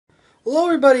Hello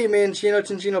everybody,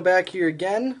 MinccinoCinccino back here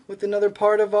again with another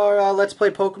part of our Let's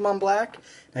Play Pokemon Black.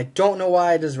 I don't know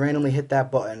why I just randomly hit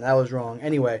that button. That was wrong.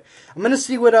 Anyway, I'm gonna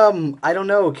see what I don't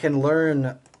know can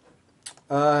learn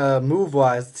move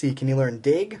wise. Let's see, can he learn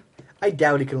Dig? I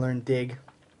doubt he can learn Dig.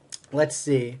 Let's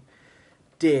see.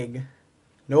 Dig.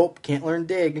 Nope, can't learn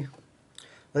Dig.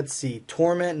 Let's see.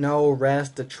 Torment, no.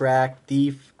 Rest, Attract,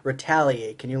 Thief,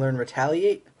 Retaliate. Can you learn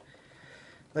Retaliate?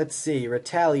 Let's see.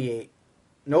 Retaliate.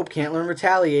 Nope, can't learn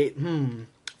Retaliate.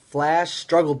 Flash,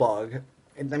 Struggle Bug.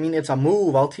 I mean, it's a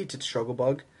move. I'll teach it Struggle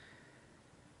Bug.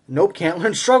 Nope, can't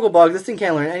learn Struggle Bug. This thing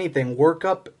can't learn anything. Work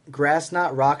Up, Grass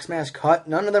Knot, Rock Smash, Cut.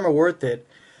 None of them are worth it.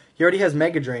 He already has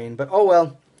Mega Drain, but oh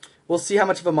well. We'll see how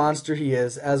much of a monster he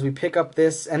is as we pick up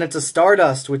this. And it's a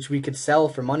Stardust, which we could sell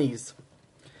for monies.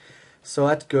 So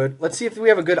that's good. Let's see if we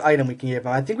have a good item we can give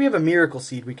him. I think we have a Miracle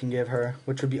Seed we can give her,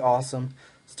 which would be awesome.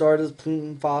 Stardust,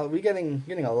 Plume, Fall. We're getting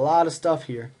a lot of stuff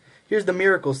here. Here's the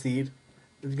Miracle Seed.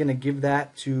 We're going to give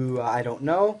that to, I don't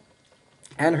know.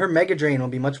 And her Mega Drain will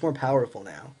be much more powerful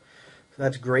now. So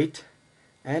that's great.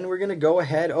 And we're going to go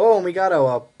ahead. Oh, and we got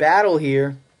a battle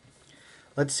here.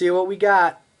 Let's see what we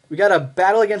got. We got a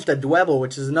battle against a Dewott,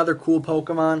 which is another cool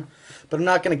Pokemon. But I'm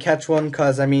not going to catch one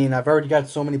because, I mean, I've already got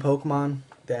so many Pokemon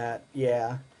that,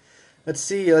 yeah. Let's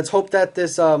see. Let's hope that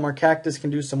this Marcactus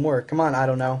can do some work. Come on, I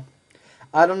don't know.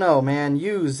 I don't know, man.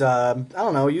 Use, I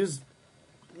don't know, use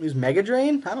Mega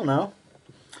Drain? I don't know.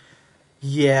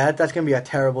 Yeah, that's going to be a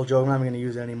terrible joke. I'm not even going to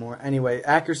use it anymore. Anyway,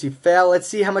 accuracy fail. Let's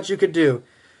see how much you could do.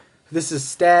 This is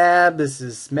Stab. This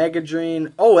is Mega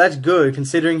Drain. Oh, that's good,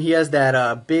 considering he has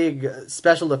that big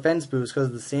special defense boost because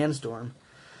of the Sandstorm.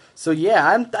 So,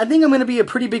 yeah, I think I'm going to be a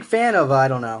pretty big fan of, I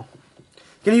don't know.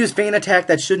 Going to use Feint Attack.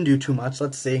 That shouldn't do too much.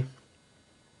 Let's see.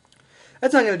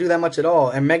 That's not going to do that much at all.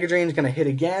 And Mega Drain's going to hit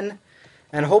again.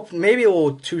 And hope maybe it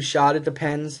will two-shot, it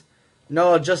depends.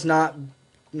 No, just not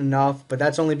enough, but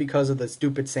that's only because of the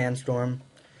stupid Sandstorm.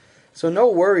 So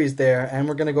no worries there, and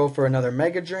we're going to go for another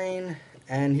Mega Drain.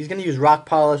 And he's going to use Rock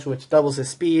Polish, which doubles his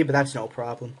speed, but that's no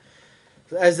problem.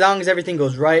 As long as everything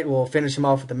goes right, we'll finish him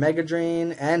off with the Mega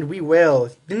Drain, and we will.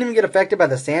 Didn't even get affected by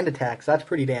the Sand Attack, so that's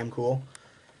pretty damn cool.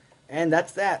 And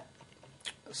that's that.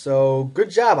 So, good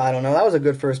job, I don't know. That was a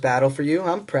good first battle for you.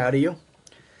 I'm proud of you.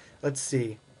 Let's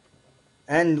see.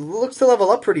 And looks to level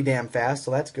up pretty damn fast,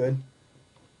 so that's good.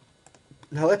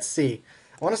 Now let's see.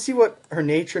 I want to see what her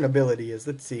nature and ability is.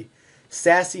 Let's see.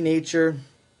 Sassy nature.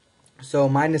 So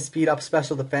minus speed up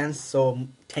special defense, so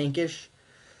tankish.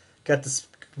 Got this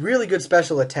really good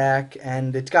special attack,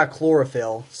 and it's got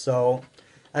chlorophyll, so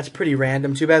that's pretty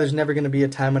random. Too bad there's never going to be a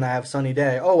time when I have sunny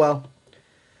day. Oh well.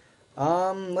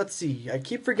 Let's see. I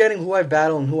keep forgetting who I've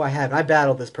battled and who I haven't. I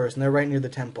battled this person. They're right near the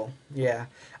temple. Yeah.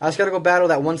 I just gotta go battle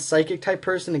that one psychic type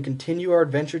person and continue our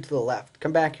adventure to the left.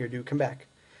 Come back here, dude. Come back.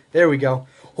 There we go.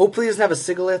 Hopefully he doesn't have a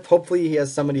Sigilyph. Hopefully he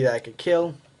has somebody that I could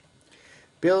kill.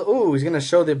 Ooh, he's gonna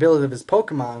show the ability of his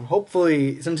Pokemon.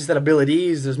 Hopefully, since he said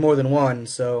abilities, there's more than one,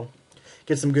 so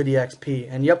get some good EXP.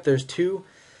 And yep, there's two.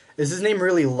 Is his name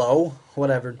really Low?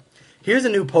 Whatever. Here's a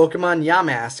new Pokemon,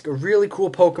 Yamask. A really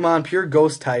cool Pokemon, pure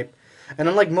Ghost type. And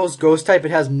unlike most Ghost type,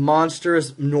 it has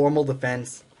monstrous normal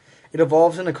defense. It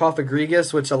evolves into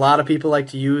Cofagrigus, which a lot of people like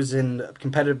to use in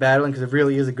competitive battling because it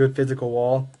really is a good physical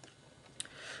wall.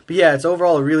 But yeah, it's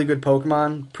overall a really good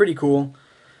Pokemon. Pretty cool.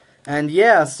 And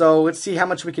yeah, so let's see how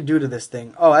much we can do to this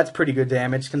thing. Oh, that's pretty good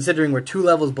damage, considering we're 2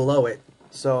 levels below it.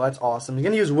 So that's awesome. You're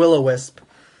going to use Will-O-Wisp.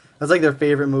 That's like their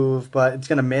favorite move, but it's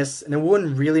going to miss. And it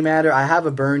wouldn't really matter. I have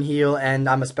a Burn Heal, and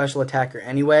I'm a special attacker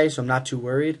anyway, so I'm not too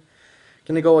worried.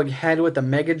 Going to go ahead with the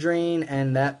Mega Drain,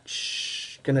 and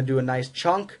that's going to do a nice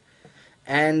chunk.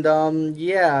 And,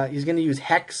 yeah, he's going to use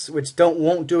Hex, which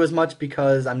won't do as much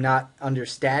because I'm not under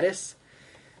status.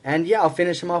 And, yeah, I'll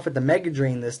finish him off with the Mega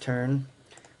Drain this turn.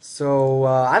 So,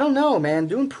 I don't know, man.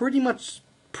 Doing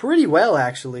pretty well,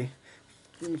 actually,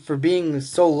 for being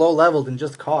so low-leveled and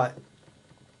just caught.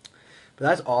 But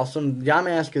that's awesome.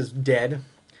 Yamask is dead.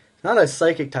 Not a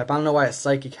Psychic type. I don't know why a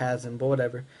Psychic has him, but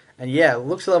whatever. And yeah, it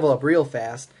looks to level up real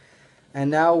fast. And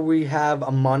now we have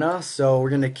a Munna, so we're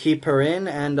going to keep her in.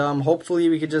 And hopefully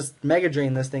we could just Mega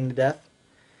Drain this thing to death.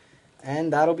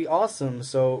 And that'll be awesome.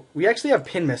 So we actually have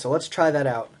Pin Missile. Let's try that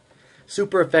out.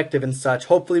 Super effective and such.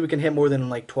 Hopefully we can hit more than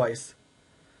like twice.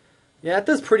 Yeah, that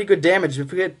does pretty good damage.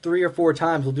 If we hit 3 or 4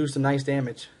 times, we'll do some nice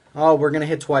damage. Oh, we're going to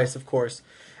hit twice, of course.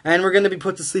 And we're going to be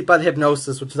put to sleep by the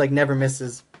Hypnosis, which like never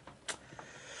misses.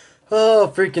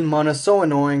 Oh, freaking Munna. So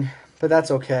annoying. But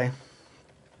that's okay.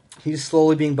 He's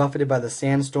slowly being buffeted by the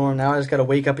Sandstorm. Now I just gotta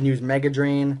wake up and use Mega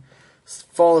Drain.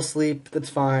 Fall asleep. That's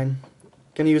fine.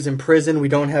 Gonna use Imprison. We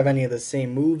don't have any of the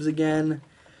same moves again.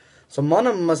 So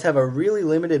Mana must have a really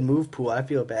limited move pool. I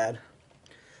feel bad.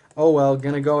 Oh well,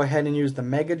 gonna go ahead and use the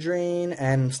Mega Drain,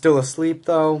 and still asleep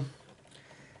though.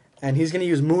 And he's gonna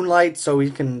use Moonlight so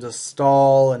he can just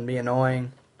stall and be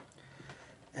annoying.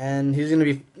 And he's gonna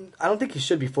be, I don't think he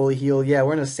should be fully healed. Yeah,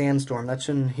 we're in a sandstorm. That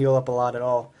shouldn't heal up a lot at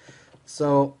all.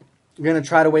 So I'm gonna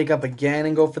try to wake up again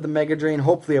and go for the Mega Drain.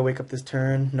 Hopefully I wake up this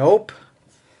turn. Nope.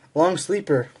 Long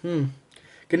Sleeper. Gonna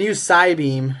use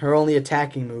Psybeam, her only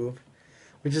attacking move.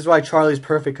 Which is why Charlie's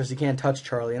perfect, because you can't touch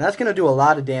Charlie. And that's gonna do a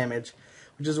lot of damage.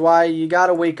 Which is why you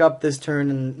gotta wake up this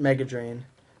turn and Mega Drain.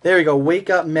 There we go. Wake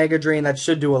up Mega Drain. That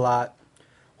should do a lot.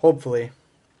 Hopefully.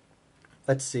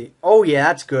 Let's see. Oh yeah,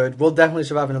 that's good. We'll definitely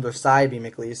survive another Psybeam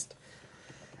at least.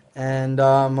 And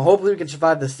hopefully we can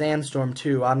survive the Sandstorm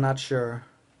too. I'm not sure.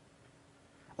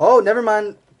 Oh, never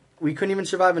mind. We couldn't even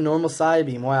survive a normal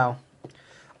Psybeam. Wow.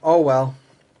 Oh well.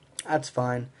 That's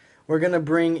fine. We're going to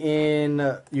bring in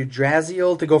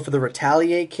Yggdrassil to go for the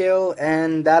Retaliate kill.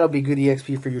 And that'll be good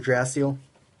EXP for Yggdrassil.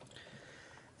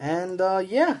 And,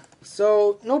 yeah.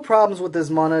 So, no problems with this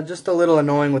mana. Just a little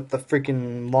annoying with the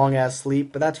freaking long-ass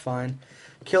sleep. But that's fine.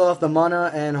 Kill off the mana.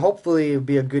 And hopefully it'll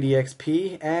be a good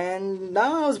EXP. And,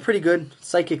 no, it was pretty good.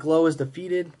 Psychic Low is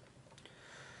defeated.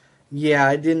 Yeah,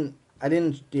 I didn't,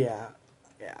 yeah.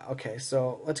 Yeah, okay,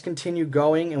 so let's continue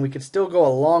going, and we could still go a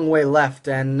long way left.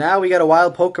 And now we got a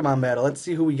wild Pokemon battle. Let's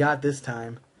see who we got this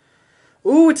time.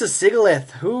 Ooh, it's a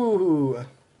Sigalith. Ooh.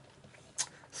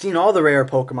 Seen all the rare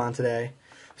Pokemon today.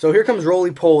 So here comes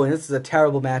Roly Poly, and this is a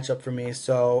terrible matchup for me.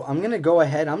 So I'm going to go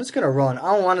ahead. I'm just going to run.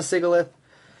 I don't want a Sigalith.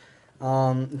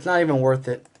 It's not even worth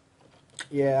it.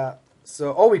 Yeah.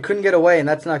 So, oh, we couldn't get away, and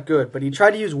that's not good. But he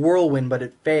tried to use Whirlwind, but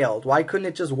it failed. Why couldn't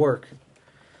it just work?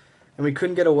 And we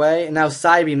couldn't get away. And now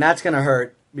Psybeam, that's going to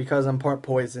hurt because I'm part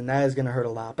poison. That is going to hurt a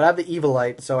lot. But I have the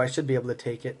Evilite, so I should be able to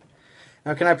take it.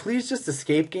 Now, can I please just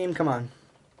escape game? Come on.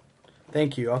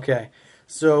 Thank you. Okay.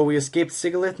 So we escaped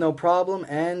Sigalith, no problem.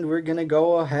 And we're going to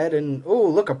go ahead and... Oh,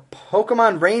 look, a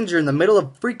Pokemon Ranger in the middle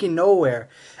of freaking nowhere.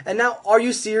 And now, are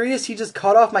you serious? He just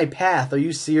cut off my path. Are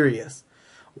you serious?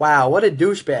 Wow, what a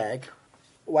douchebag.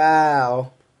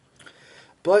 Wow.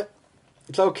 But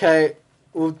it's okay.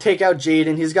 We'll take out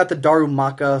Jaden. He's got the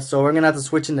Darumaka, so we're going to have to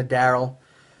switch into Darrell.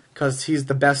 Because he's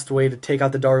the best way to take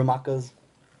out the Darumakas.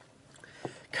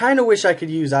 Kind of wish I could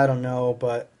use, I don't know,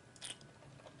 but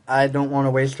I don't want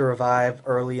to waste a revive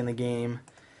early in the game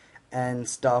and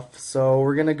stuff. So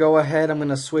we're going to go ahead. I'm going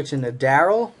to switch into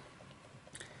Darrell.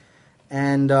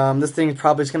 And this thing is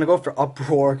probably just going to go for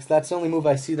Uproar, because that's the only move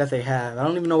I see that they have. I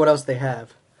don't even know what else they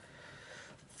have.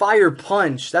 Fire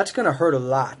Punch. That's going to hurt a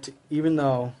lot, even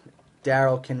though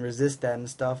Darrell can resist that and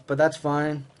stuff, but that's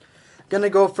fine. Gonna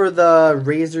go for the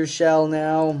Razor Shell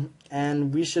now,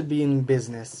 and we should be in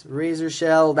business. Razor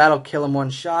Shell, that'll kill him one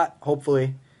shot,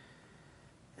 hopefully.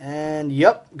 And,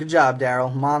 yep, good job, Darrell.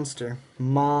 Monster.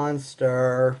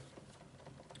 Monster.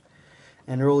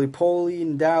 And Roly Poly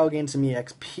and Darrell gain some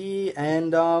EXP,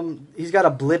 and he's got a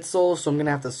Blitzel, so I'm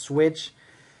gonna have to switch.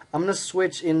 I'm gonna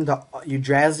switch into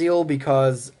Yggdrassil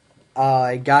because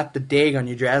I got the Dig on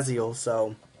Yggdrassil,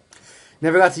 so...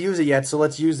 Never got to use it yet, so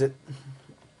let's use it.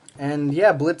 And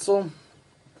yeah, Blitzel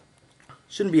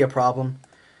shouldn't be a problem.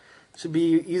 Should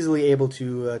be easily able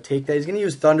to take that. He's going to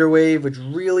use Thunder Wave, which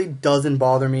really doesn't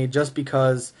bother me just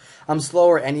because I'm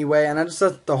slower anyway. And I just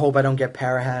have to hope I don't get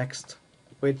Parahaxed.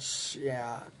 Which,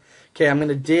 yeah. Okay, I'm going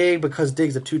to Dig because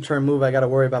Dig's a 2-turn move. I got to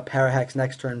worry about Parahax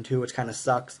next turn too, which kind of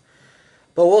sucks.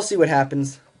 But we'll see what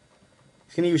happens.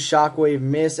 He's going to use Shockwave,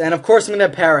 miss. And of course I'm going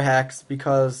to have Parahax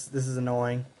because this is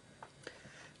annoying.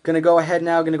 Gonna go ahead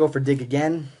now, gonna go for Dig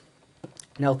again.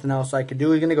 Nothing else I could do.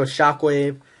 He's gonna go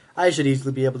Shockwave. I should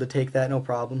easily be able to take that, no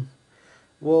problem.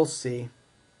 We'll see.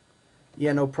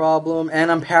 Yeah, no problem.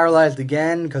 And I'm paralyzed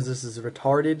again, because this is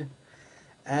retarded.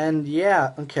 And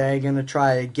yeah, okay, gonna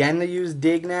try again to use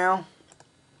Dig now.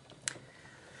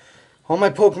 All my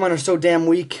Pokemon are so damn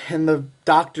weak, and the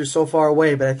doctor's so far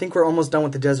away, but I think we're almost done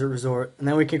with the Desert Resort. And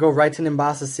then we can go right to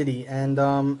Nimbasa City. And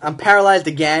I'm paralyzed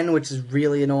again, which is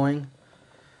really annoying.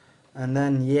 And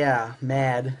then, yeah,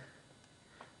 mad.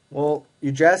 Well,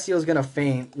 Yggdrassil's gonna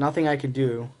faint. Nothing I can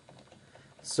do.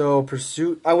 So,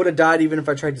 Pursuit. I would have died even if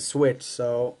I tried to switch.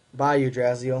 So, bye,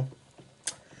 Yggdrasil.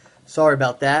 Sorry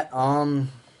about that. I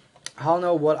don't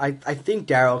know what. I think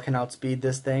Darrell can outspeed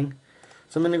this thing.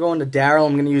 So, I'm gonna go into Darrell.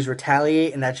 I'm gonna use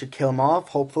Retaliate, and that should kill him off,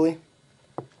 hopefully.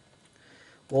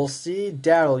 We'll see.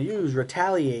 Darrell, use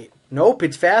Retaliate. Nope,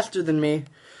 it's faster than me.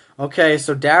 Okay,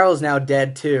 so Darrell's now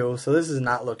dead too, so this is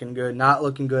not looking good. Not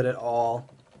looking good at all.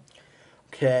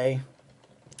 Okay.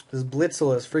 This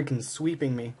Blitzel is freaking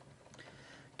sweeping me.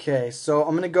 Okay, so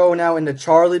I'm going to go now into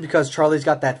Charlie because Charlie's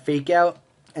got that fake out.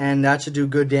 And that should do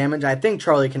good damage. I think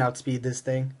Charlie can outspeed this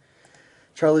thing.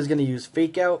 Charlie's going to use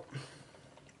Fake Out.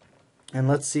 And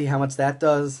let's see how much that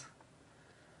does.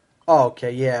 Oh,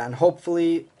 okay, yeah. And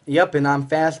hopefully, yep, and I'm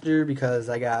faster because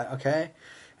I got, okay.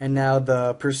 And now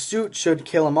the Pursuit should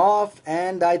kill him off.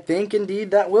 And I think,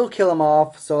 indeed, that will kill him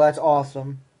off. So that's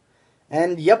awesome.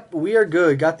 And, yep, we are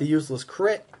good. Got the useless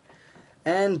crit.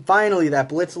 And finally, that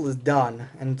Blitzel is done.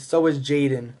 And so is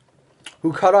Jaden,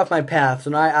 who cut off my path.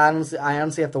 So now I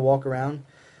honestly have to walk around.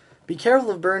 Be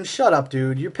careful of Burn. Shut up,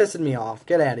 dude. You're pissing me off.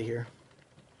 Get out of here.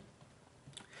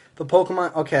 The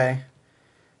Pokemon... Okay.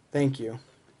 Thank you.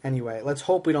 Anyway, let's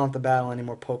hope we don't have to battle any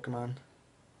more Pokemon.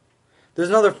 There's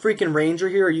another freaking Ranger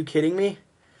here. Are you kidding me?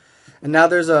 And now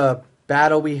there's a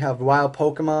battle. We have wild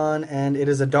Pokemon. And it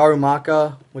is a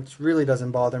Darumaka, which really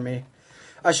doesn't bother me.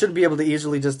 I should be able to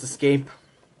easily just escape.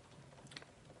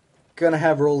 Gonna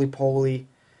have Roly-Poly.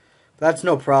 That's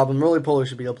no problem. Roly-Poly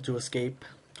should be able to escape.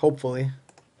 Hopefully.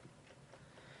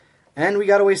 And we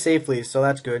got away safely, so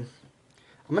that's good.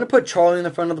 I'm going to put Charlie in the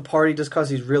front of the party just because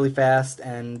he's really fast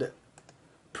and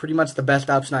pretty much the best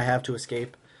option I have to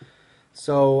escape.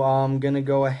 So I'm going to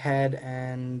go ahead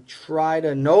and try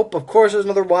to... Nope, of course there's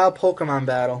another wild Pokemon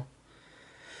battle.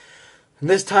 And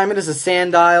this time it is a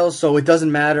Sandile, so it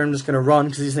doesn't matter. I'm just going to run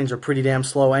because these things are pretty damn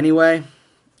slow anyway.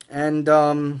 And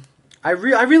I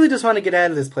really just want to get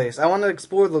out of this place. I want to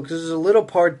explore because there's a little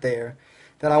part there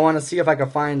that I want to see if I can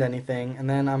find anything, and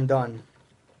then I'm done.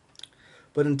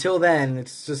 But until then,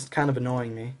 it's just kind of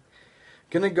annoying me.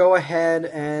 Gonna go ahead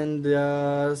and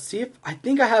see if... I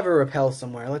think I have a Repel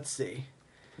somewhere. Let's see.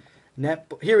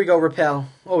 Here we go, Repel.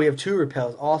 Oh, we have 2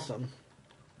 Repels. Awesome.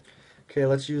 Okay,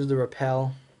 let's use the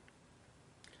Repel.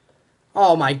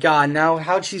 Oh my god, now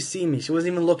how'd she see me? She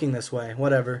wasn't even looking this way.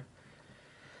 Whatever.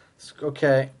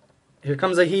 Okay. Here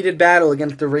comes a heated battle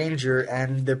against the Ranger,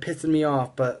 and they're pissing me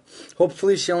off, but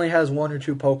hopefully she only has 1 or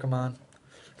 2 Pokemon.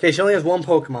 Okay, she only has 1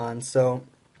 Pokemon, so...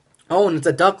 Oh, and it's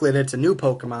a Ducklet. It's a new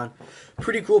Pokemon.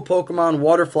 Pretty cool Pokemon,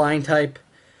 water flying type.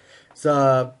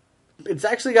 It's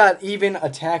actually got even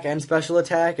attack and special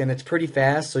attack, and it's pretty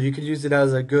fast, so you could use it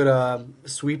as a good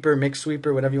sweeper, mix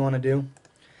sweeper, whatever you want to do.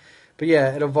 But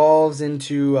yeah, it evolves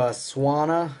into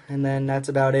Swanna, and then that's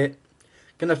about it.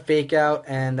 Gonna Fake Out,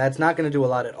 and that's not gonna do a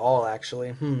lot at all,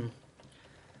 actually.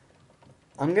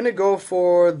 I'm gonna go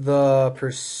for the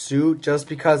Pursuit, just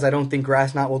because I don't think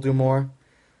Grass Knot will do more.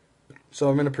 So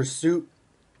I'm gonna Pursuit,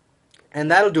 and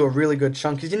that'll do a really good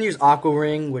chunk. He's gonna use Aqua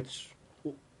Ring, which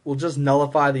will just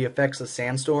nullify the effects of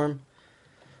Sandstorm.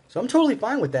 So I'm totally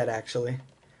fine with that, actually.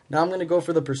 Now I'm gonna go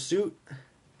for the Pursuit,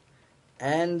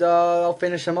 and I'll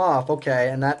finish him off. Okay,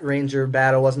 and that Ranger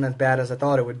battle wasn't as bad as I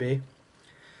thought it would be.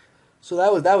 So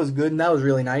that was good, and that was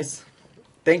really nice.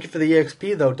 Thank you for the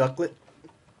EXP, though, Ducklet.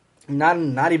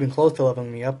 Not even close to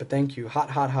leveling me up, but thank you. Hot,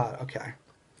 hot, hot. Okay.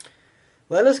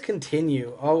 Let us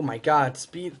continue. Oh, my God.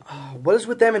 Speed. Oh, what is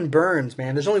with them and burns,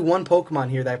 man? There's only 1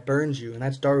 Pokemon here that burns you, and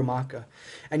that's Darumaka.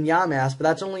 And Yamask, but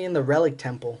that's only in the Relic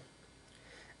Temple.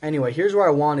 Anyway, here's where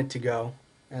I want it to go.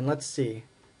 And let's see.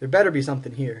 There better be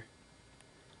something here.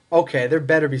 Okay, there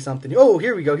better be something. Oh,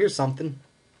 here we go. Here's something.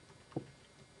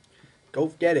 Go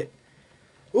get it.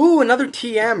 Ooh, another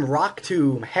TM, Rock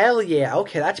Tomb. Hell yeah.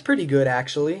 Okay, that's pretty good,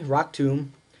 actually. Rock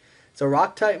Tomb. It's a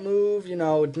Rock-type move. You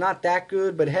know, it's not that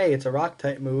good, but hey, it's a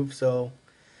Rock-type move, so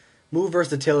move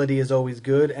versatility is always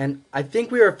good. And I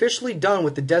think we are officially done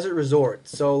with the Desert Resort.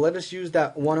 So let us use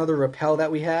that one other Repel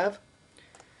that we have.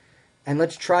 And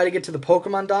let's try to get to the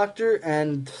Pokemon Doctor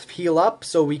and heal up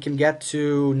so we can get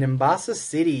to Nimbasa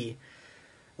City.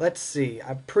 Let's see.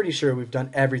 I'm pretty sure we've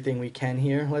done everything we can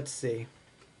here. Let's see.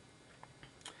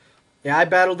 Yeah, I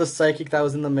battled the Psychic that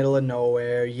was in the middle of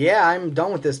nowhere. Yeah, I'm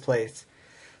done with this place.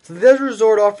 So the Desert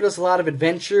Resort offered us a lot of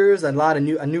adventures, a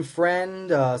new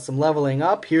friend, some leveling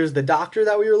up. Here's the Doctor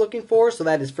that we were looking for, so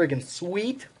that is friggin'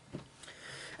 sweet.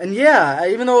 And yeah,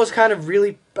 even though it was kind of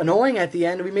really annoying at the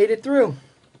end, we made it through.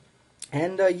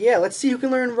 And yeah, let's see who can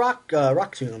learn Rock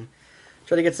Tomb.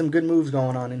 Try to get some good moves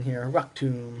going on in here. Rock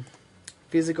Tomb.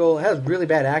 Physical. It has really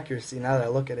bad accuracy now that I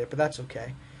look at it, but that's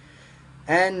okay.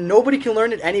 And nobody can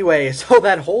learn it anyway, so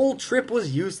that whole trip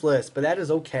was useless, but that is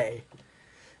okay.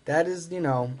 That is, you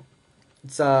know,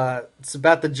 it's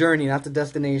about the journey, not the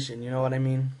destination, you know what I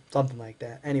mean? Something like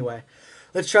that. Anyway,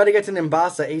 let's try to get to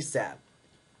Nimbasa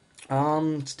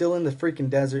ASAP. Still in the freaking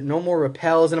desert. No more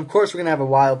Repels, and of course we're going to have a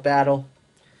wild battle.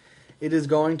 It is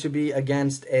going to be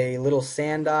against a little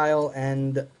Sandile,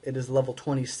 and it is level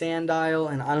 20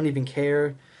 Sandile, and I don't even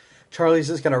care. Charlie's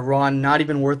just going to run, not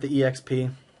even worth the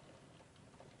EXP.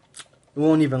 It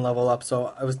won't even level up,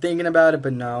 so I was thinking about it,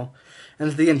 but no. And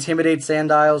it's the Intimidate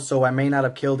Sandile, so I may not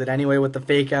have killed it anyway with the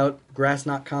Fake Out Grass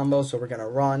Knot combo, so we're going to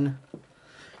run.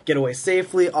 Get away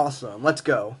safely. Awesome. Let's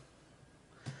go.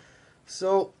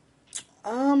 So,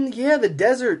 yeah, the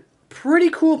desert,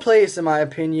 pretty cool place in my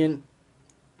opinion.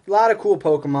 A lot of cool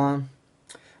Pokemon.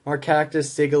 Marcactus,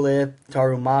 Sigilyph,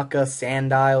 Tarumaka,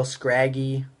 Sandile,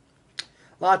 Scraggy.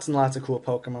 Lots and lots of cool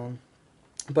Pokemon.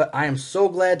 But I am so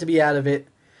glad to be out of it.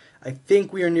 I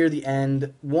think we are near the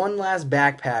end. One last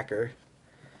backpacker.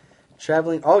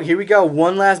 Traveling. Oh, here we go.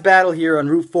 One last battle here on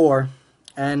Route 4.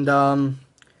 And then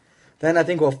I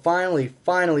think we'll finally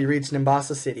reach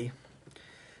Nimbasa City.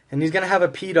 And he's going to have a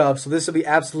P-Dub, so this will be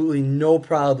absolutely no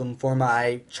problem for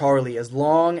my Charlie, as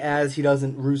long as he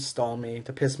doesn't roost stall me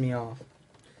to piss me off.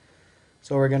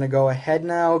 So we're going to go ahead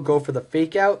now, go for the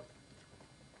Fake Out.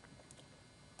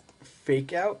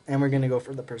 Fake Out, and we're going to go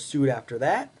for the Pursuit after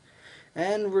that.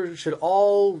 And we should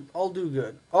all do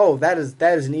good. Oh, that is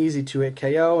an easy 2-hit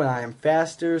KO, and I am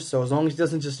faster, so as long as he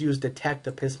doesn't just use Detect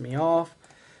to piss me off,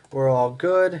 we're all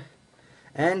good.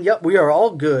 And yep, we are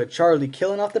all good. Charlie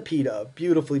killing off the P-Dub.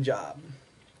 Beautifully job.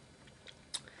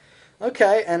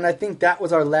 Okay, and I think that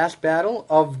was our last battle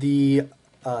of the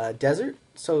desert.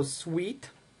 So sweet.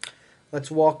 Let's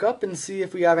walk up and see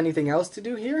if we have anything else to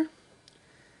do here.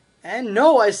 And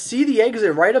no, I see the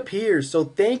exit right up here. So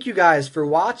thank you guys for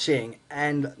watching.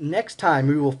 And next time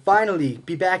we will finally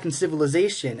be back in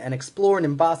civilization and explore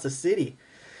Nimbasa City.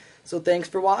 So thanks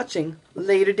for watching.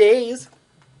 Later days.